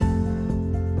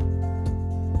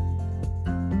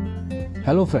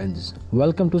Hello friends,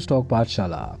 welcome to Stock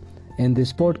Pathshala. In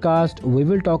this podcast, we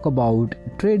will talk about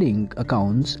trading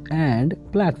accounts and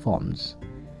platforms.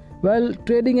 Well,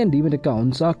 trading and demat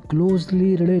accounts are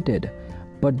closely related,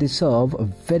 but they serve a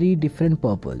very different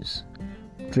purpose.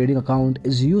 Trading account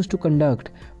is used to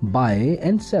conduct buy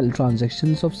and sell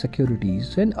transactions of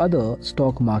securities and other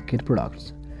stock market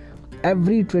products.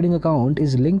 Every trading account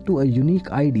is linked to a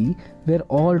unique ID where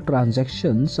all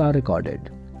transactions are recorded.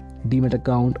 Demat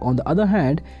account, on the other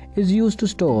hand, is used to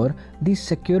store the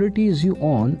securities you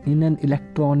own in an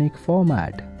electronic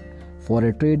format. For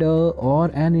a trader or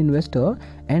an investor,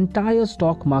 entire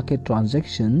stock market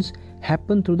transactions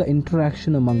happen through the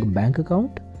interaction among bank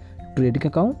account, trading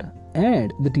account,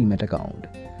 and the demat account.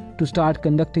 To start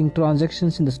conducting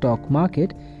transactions in the stock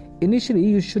market, initially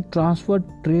you should transfer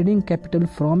trading capital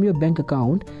from your bank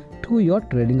account to your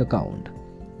trading account.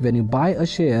 When you buy a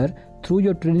share through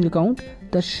your trading account,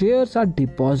 the shares are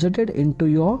deposited into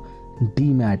your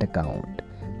demat account.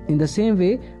 In the same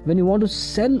way, when you want to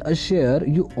sell a share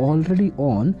you already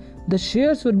own, the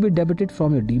shares will be debited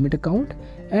from your demat account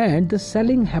and the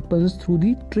selling happens through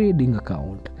the trading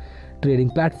account.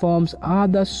 Trading platforms are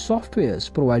the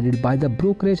softwares provided by the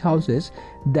brokerage houses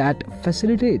that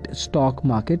facilitate stock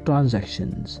market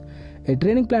transactions. A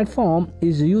trading platform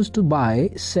is used to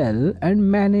buy, sell,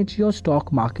 and manage your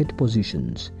stock market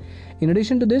positions. In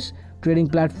addition to this, trading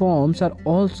platforms are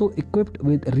also equipped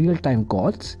with real-time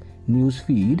calls, news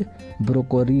feed,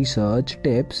 broker research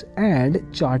tips, and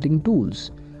charting tools.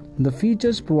 The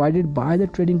features provided by the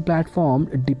trading platform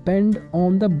depend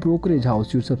on the brokerage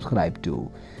house you subscribe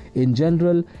to. In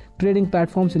general, trading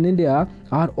platforms in India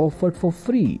are offered for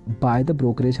free by the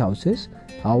brokerage houses.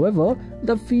 However,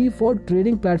 the fee for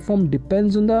trading platform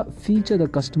depends on the feature the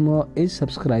customer is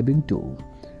subscribing to.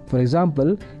 For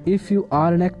example, if you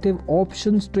are an active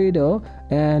options trader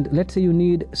and let's say you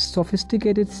need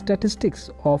sophisticated statistics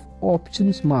of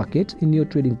options markets in your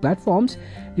trading platforms,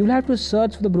 you will have to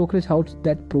search for the brokerage house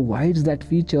that provides that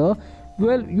feature.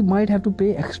 Well, you might have to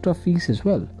pay extra fees as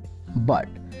well. But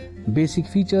basic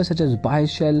features such as buy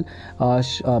sell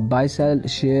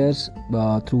shares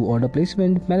through order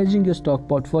placement, managing your stock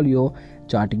portfolio,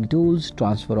 charting tools,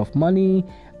 transfer of money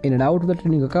in and out of the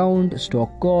trading account, stock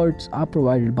quotes are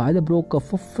provided by the broker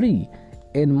for free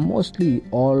in mostly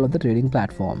all of the trading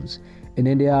platforms. In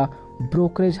India,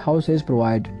 brokerage houses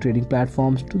provide trading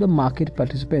platforms to the market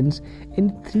participants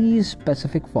in three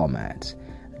specific formats: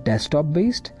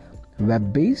 desktop-based,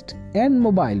 web-based, and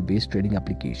mobile-based trading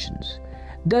applications.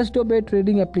 Desktop-based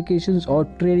trading applications or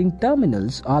trading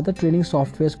terminals are the trading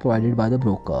softwares provided by the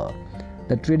broker.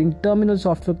 The trading terminal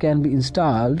software can be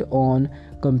installed on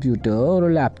computer or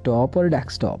a laptop or a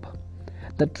desktop.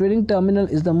 The trading terminal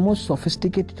is the most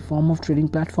sophisticated form of trading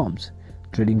platforms.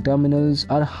 Trading terminals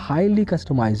are highly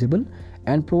customizable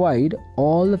and provide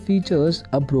all the features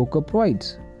a broker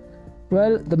provides.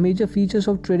 Well, the major features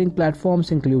of trading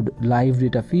platforms include live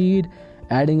data feed,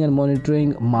 adding and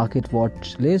monitoring market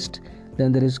watch list.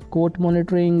 Then there is quote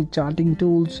monitoring, charting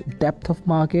tools, depth of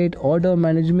market, order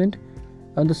management.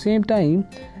 At the same time,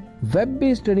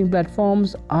 web-based trading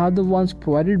platforms are the ones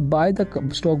provided by the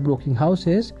stockbroking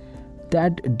houses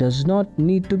that does not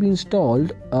need to be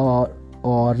installed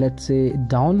or let's say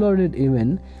downloaded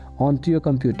even onto your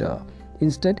computer.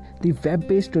 Instead, the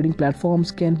web-based trading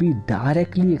platforms can be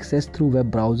directly accessed through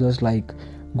web browsers like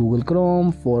Google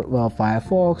Chrome,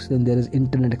 Firefox, then there is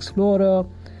Internet Explorer.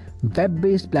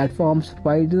 Web-based platforms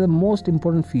provide the most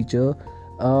important feature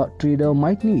a trader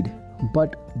might need,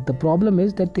 but the problem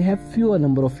is that they have fewer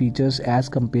number of features as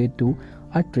compared to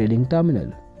a trading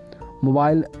terminal.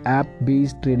 Mobile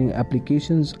app-based trading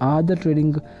applications are the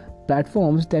trading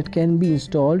platforms that can be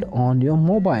installed on your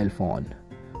mobile phone.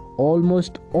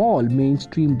 Almost all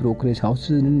mainstream brokerage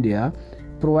houses in India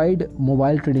provide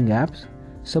mobile trading apps.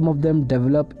 Some of them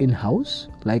develop in-house,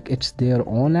 like it's their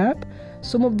own app.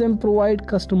 Some of them provide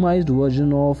customized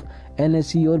version of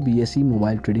NSE or BSE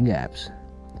mobile trading apps.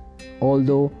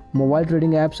 Although mobile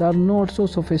trading apps are not so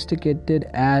sophisticated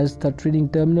as the trading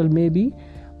terminal may be,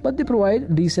 but they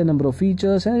provide decent number of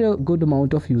features and a good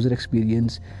amount of user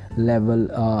experience level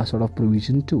sort of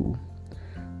provision too.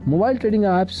 Mobile trading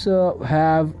apps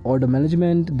have order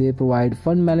management, they provide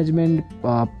fund management,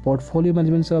 portfolio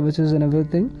management services and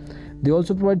everything. They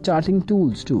also provide charting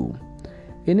tools too.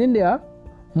 In India,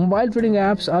 mobile trading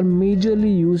apps are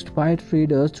majorly used by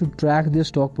traders to track their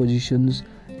stock positions,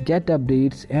 get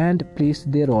updates and place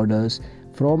their orders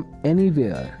from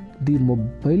anywhere. The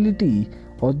mobility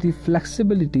or the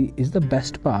flexibility is the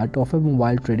best part of a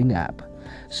mobile trading app.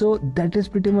 So that is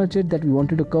pretty much it that we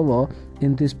wanted to cover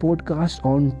in this podcast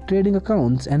on trading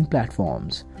accounts and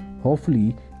platforms.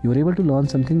 Hopefully you were able to learn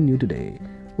something new today.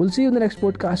 We'll see you in the next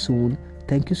podcast soon.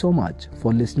 Thank you so much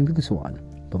for listening to this one.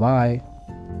 Bye bye.